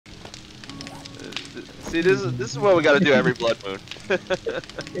See, this is what we gotta do every blood moon.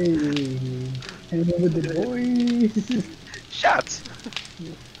 Hey, hang with the boys. Shots.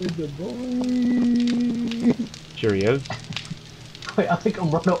 With the boys. Cheerios. Wait, I think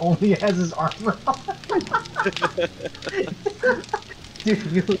Umberto only has his armor on. Dude,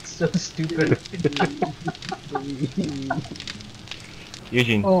 you look so stupid.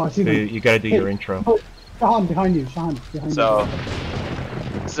 Eugene, Oh, I see them. you gotta do Hey, your intro. Oh, Shahan, behind you. Shahan, behind So,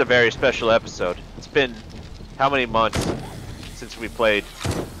 you. this is a very special episode. It's been how many months since we played?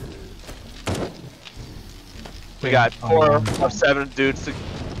 We got 4 of 7 dudes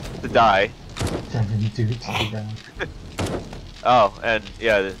to die. 7 dudes to die. Oh, and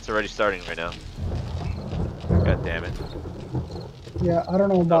yeah, it's already starting right now. God damn it. Yeah, I don't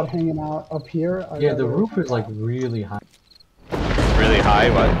know about hanging out up here. Yeah, the roof is like really high. It's really high,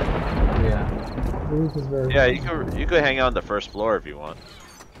 what? Yeah. The roof is very Yeah, high. you could hang out on the first floor if you want.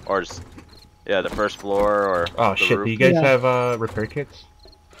 Or just, yeah, the first floor or Oh the shit, roof. do you guys Yeah. have repair kits?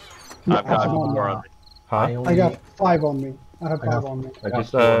 I've got Oh, 4 on me. Huh? I got 5 on me. I have I 5 got- on me. I got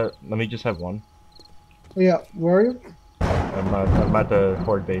just 4. let me just have one. Yeah, where are you? I'm at the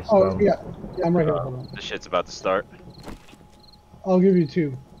horde base. Oh, yeah. Yeah, I'm right here. The shit's about to start. I'll give you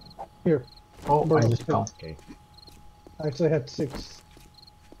 2. Here. Oh, I just fell. Okay. I actually had 6.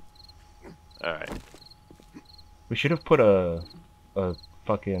 Alright. We should have put a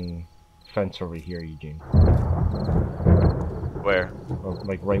fucking fence over here, Eugene. Where? Or,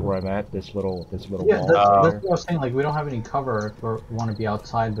 like right where I'm at. This little Yeah, wall. that's there. what I was saying. Like, we don't have any cover if we want to be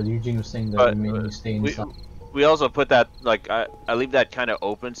outside, but Eugene was saying that But, we mainly stay inside. We also put that, like, I leave that kind of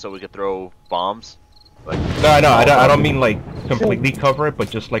open so we could throw bombs. Like, No, I don't mean like completely cover it, but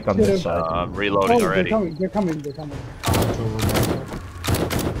just like on this side. I'm reloading Oh, already. they're coming.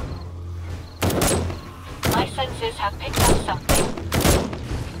 My senses have picked up something.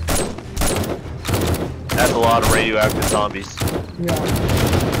 That's a lot of radioactive zombies.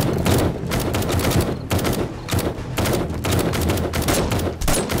 Yeah.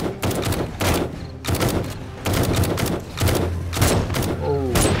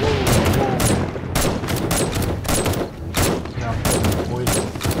 Oh, whoa. Yeah, poison.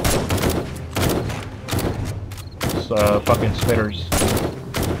 It's fucking spitters.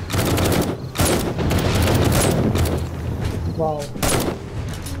 Wow.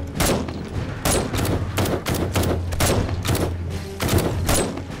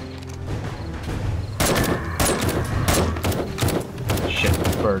 Shit,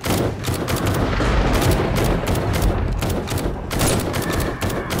 bird.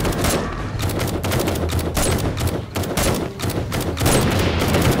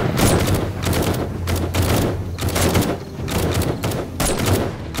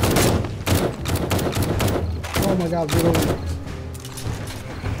 Oh my god, literally.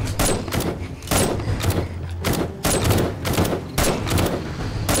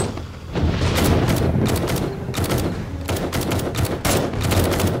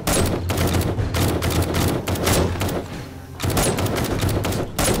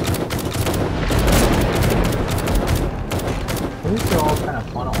 At least they're all kind of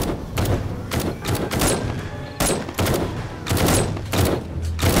funnel.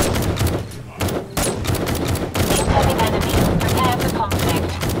 Incoming enemy. Prepare for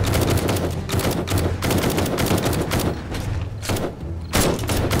conflict.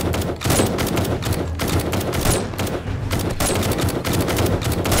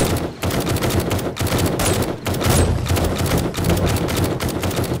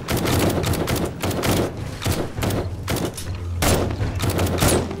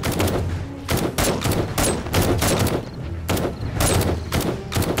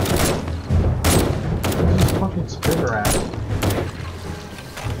 Where's this fucking spitter at?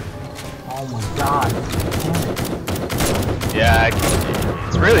 Oh my god. Damn it. Yeah,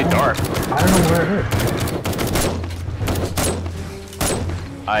 it's really dark. I don't know where it is.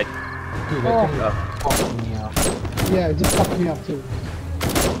 Dude, that thing is fucking me up. Yeah, it just fucked me up too.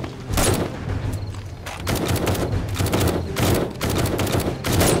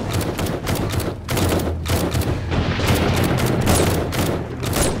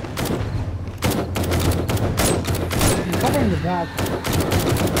 I'm covering the back.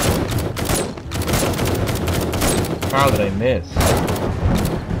 How did I miss?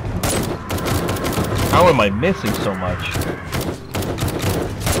 How am I missing so much?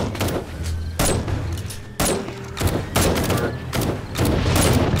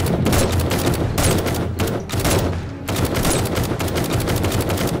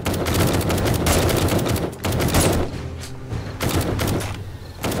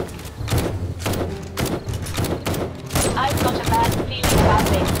 I've got a bad feeling about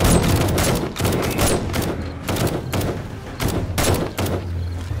this.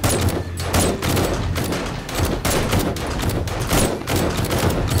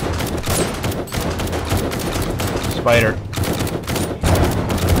 Fighter.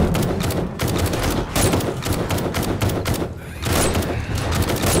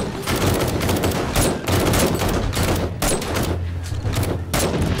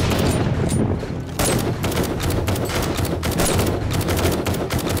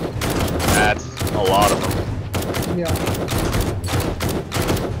 That's a lot of them. Yeah.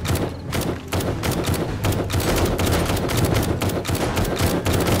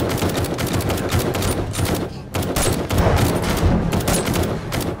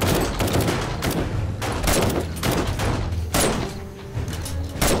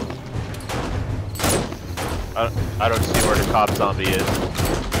 I don't see where the cop zombie is.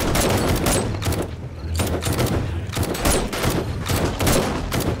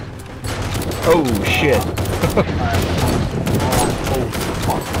 Oh shit.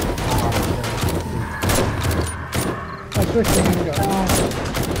 I switched to handgun.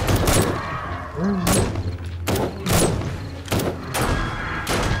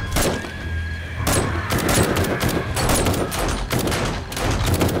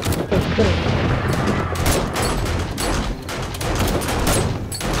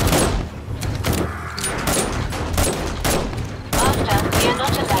 Master, we are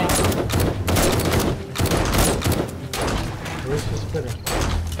not alone. Where's the spitter?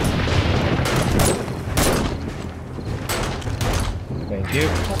 Thank you.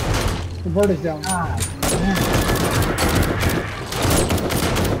 The bird is down. Ah, damn.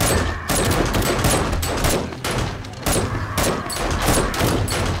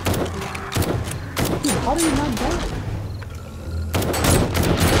 Dude, how do you not die?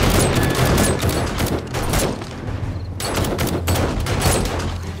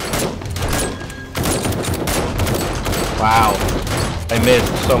 Wow. I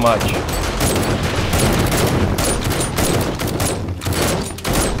missed so much.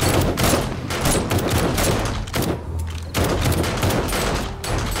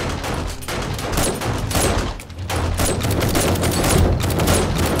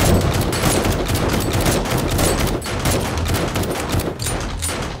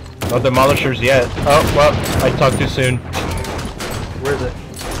 No demolishers yet. Oh, well, I talked too soon. Where is it?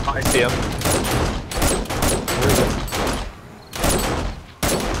 I see him. Where is it?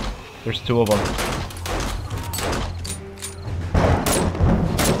 There's two of them.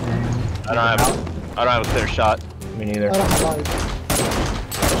 I don't have a clear shot. Me I neither. don't have eyes.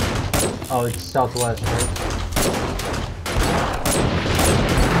 Oh, it's southwest, right?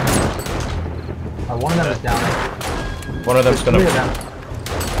 One of them is down. One of them's Three of gonna. them.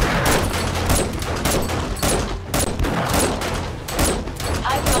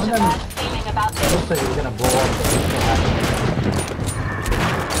 I've got a bad feeling about this. Looks like he's gonna blow up the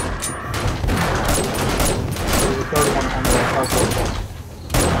There's a third one on the southwest wall.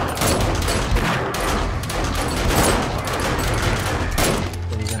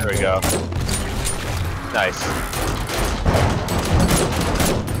 So he's gonna There we blow go. up. Nice.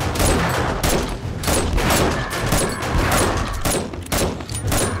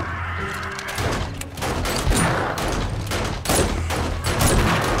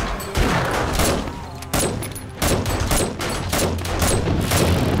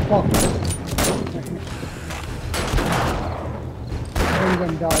 Fuck. I'm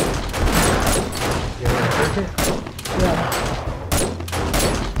gonna die. You have a circuit? Yeah.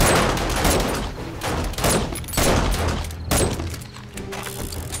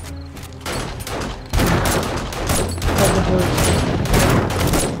 Fuck the bird.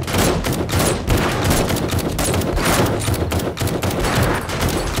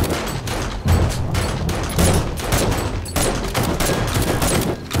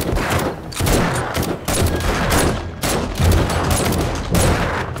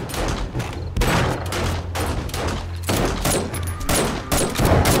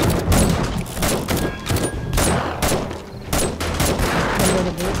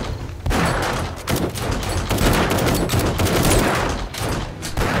 Another bird.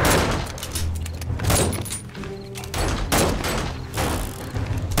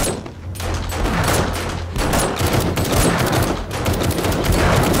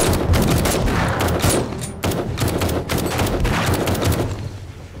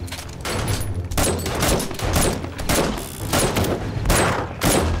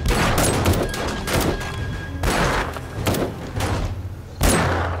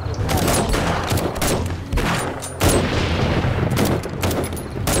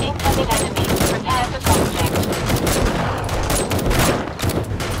 Incoming enemy. Prepare for conflict.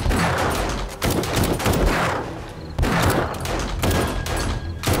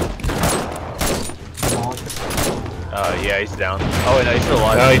 Yeah, he's down. Oh, wait, no, he's still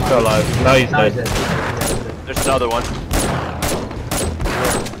alive. No, he's still alive. No, he's No, he's dead. dead. There's another one.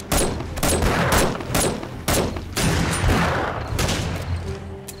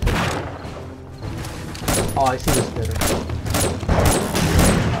 Oh, I see this spitter.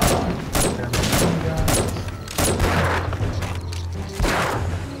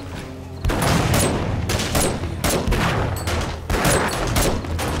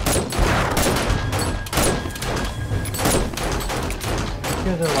 You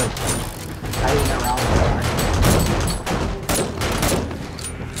guys are like hiding around.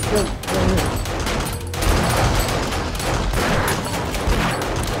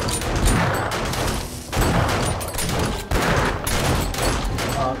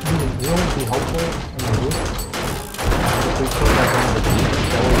 You know what would be helpful in the roof? If we put like one of the beams,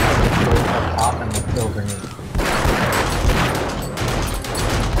 that way we can throw it up top and like throw a grenade.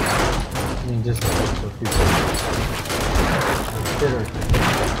 I mean, just like for future. Spitter.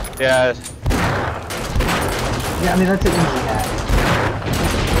 Yeah. Yeah, I mean, that's an easy hack.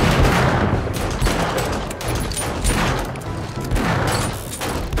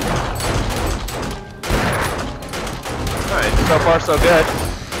 Alright, so far so good.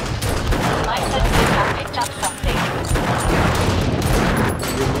 My senses have picked up something.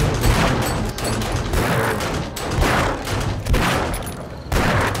 Your names are coming from the same area.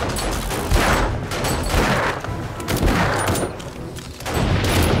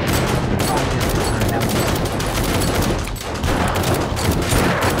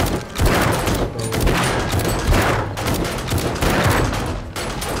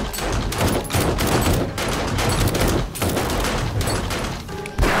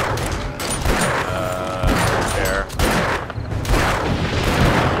 There.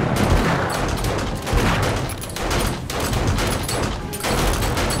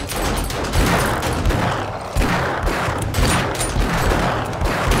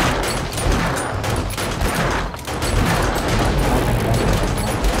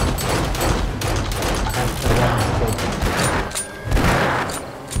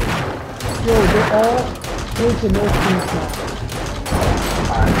 Yo, they're all towards the northeast now.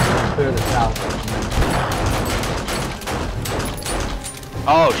 Alright, let's clear this out.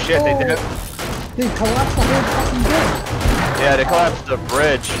 Oh shit, they did. They collapsed the whole fucking bridge. Yeah, they collapsed the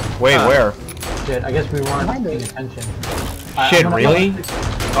bridge. Wait, where? Shit, I guess we weren't Behind paying it. attention. Shit, really?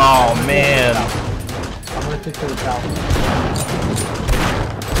 Oh man. I'm gonna fix this out.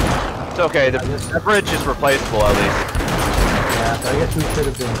 It's okay, the bridge is replaceable at least. Yeah, so I guess we should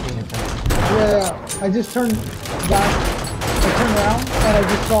have been paying attention. Yeah, I just turned back. I turned around and I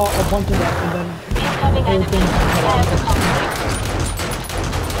just saw a bunch of that, and then Incoming enemy. Prepare for conflict.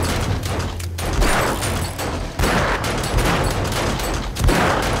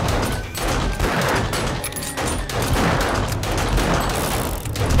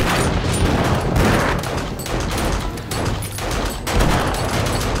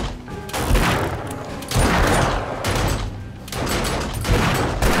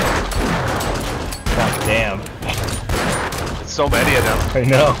 God damn. It's so many of them. I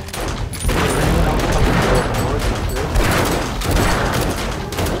know.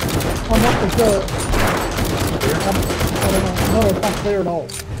 I'm up to the. I don't know. No, it's not clear at all.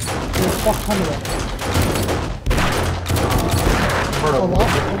 There's fuck ton of them. A lot?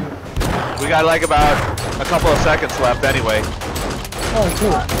 We got like about a couple of seconds left anyway. Oh,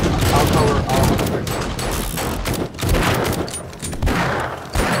 cool. I'll cover.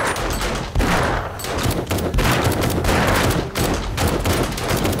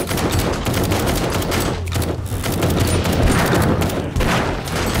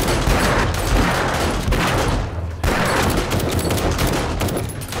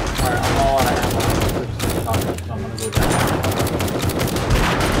 Alright, I'm all out of ammo. So I'm gonna go down.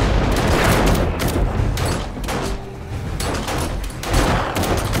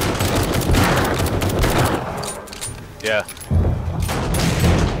 Yeah.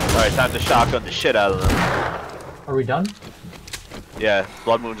 Alright, time to shotgun the shit out of them. Are we done? Yeah,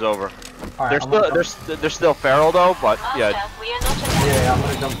 Blood Moon's over. Alright, They're still feral though, but yeah. Master, we are not alone. Yeah, I'm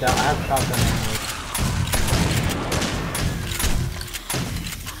gonna jump down. I have shotgun anyways.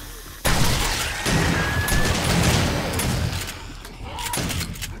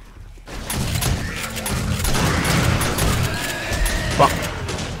 Fuck.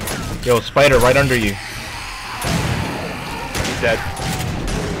 Yo, spider right under you. He's dead.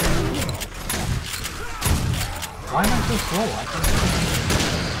 Why am I so slow? I can't...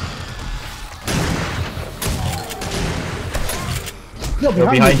 Yo,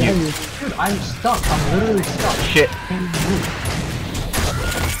 They're behind you. Dude, I'm stuck. I'm literally stuck. Shit. I can't move.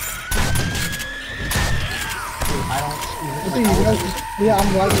 Dude, I don't I think you guys, yeah, I'm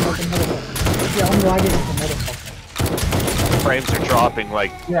lagging like a motherfucker. Yeah, I'm lagging with the motherfucker. Frames are dropping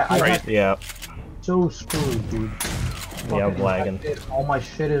like Yeah, I crazy. got Yeah, so screwed, dude. yeah, I'm Fucking lagging. infected, all my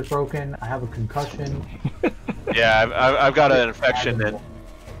shit is broken. I have a concussion. Yeah, I've got an infection then.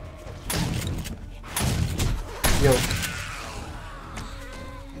 Yo,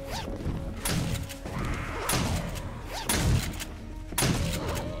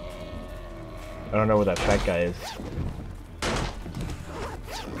 I don't know where that fat guy is.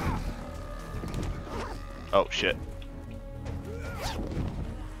 Oh shit.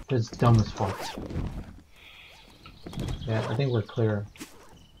 it's dumb as fuck. Yeah, I think we're clear.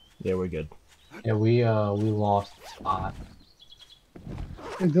 Yeah, we're good. Yeah, we lost a lot.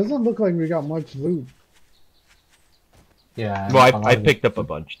 It doesn't look like we got much loot. Yeah. Well, a lot I of it- picked up a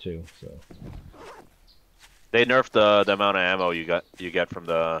bunch too, so. They nerfed the amount of ammo you get from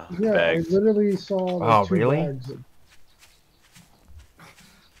the Yeah, bags. I literally saw like Oh, 2 really? bags.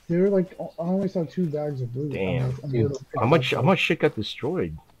 They were like, I only saw 2 bags of loot. Damn. I'm Dude, really- How much shit got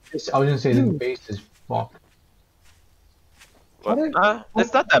destroyed? I was gonna say the Dude. base is fucked. But, How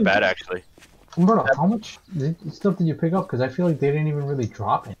it's not that bad actually. Umberto, how much stuff did you pick up? Because I feel like they didn't even really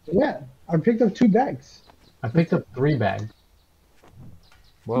drop it. Yeah, I picked up 2 bags. I picked up 3 bags.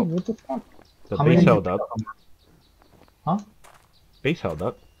 Well, Dude, what the fuck? the How many base did you held pick up. Huh? Base held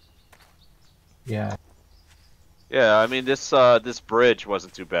up. Yeah. Yeah, I mean this bridge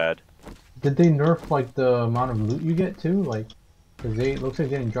wasn't too bad. Did they nerf like the amount of loot you get too? Like, cause it looks like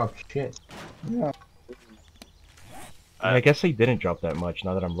they didn't drop shit. Yeah, I guess they didn't drop that much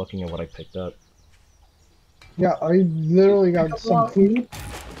now that I'm looking at what I picked up. yeah, I literally got some food,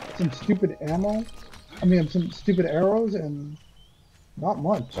 some stupid ammo. I mean, some stupid arrows, and not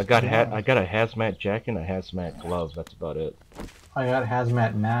much. I got Yeah. I got a hazmat jacket and a hazmat glove. That's about it. I got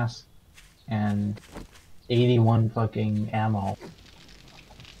hazmat mask and 81 fucking ammo.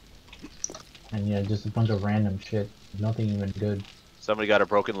 And yeah, just a bunch of random shit. Nothing even good. Somebody got a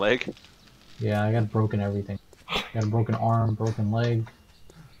broken leg. Yeah, I got broken everything. Got a broken arm, broken leg,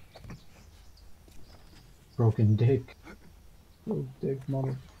 broken dick. Oh, dick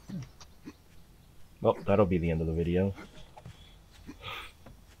mother. Well, that'll be the end of the video.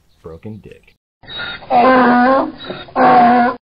 Broken dick.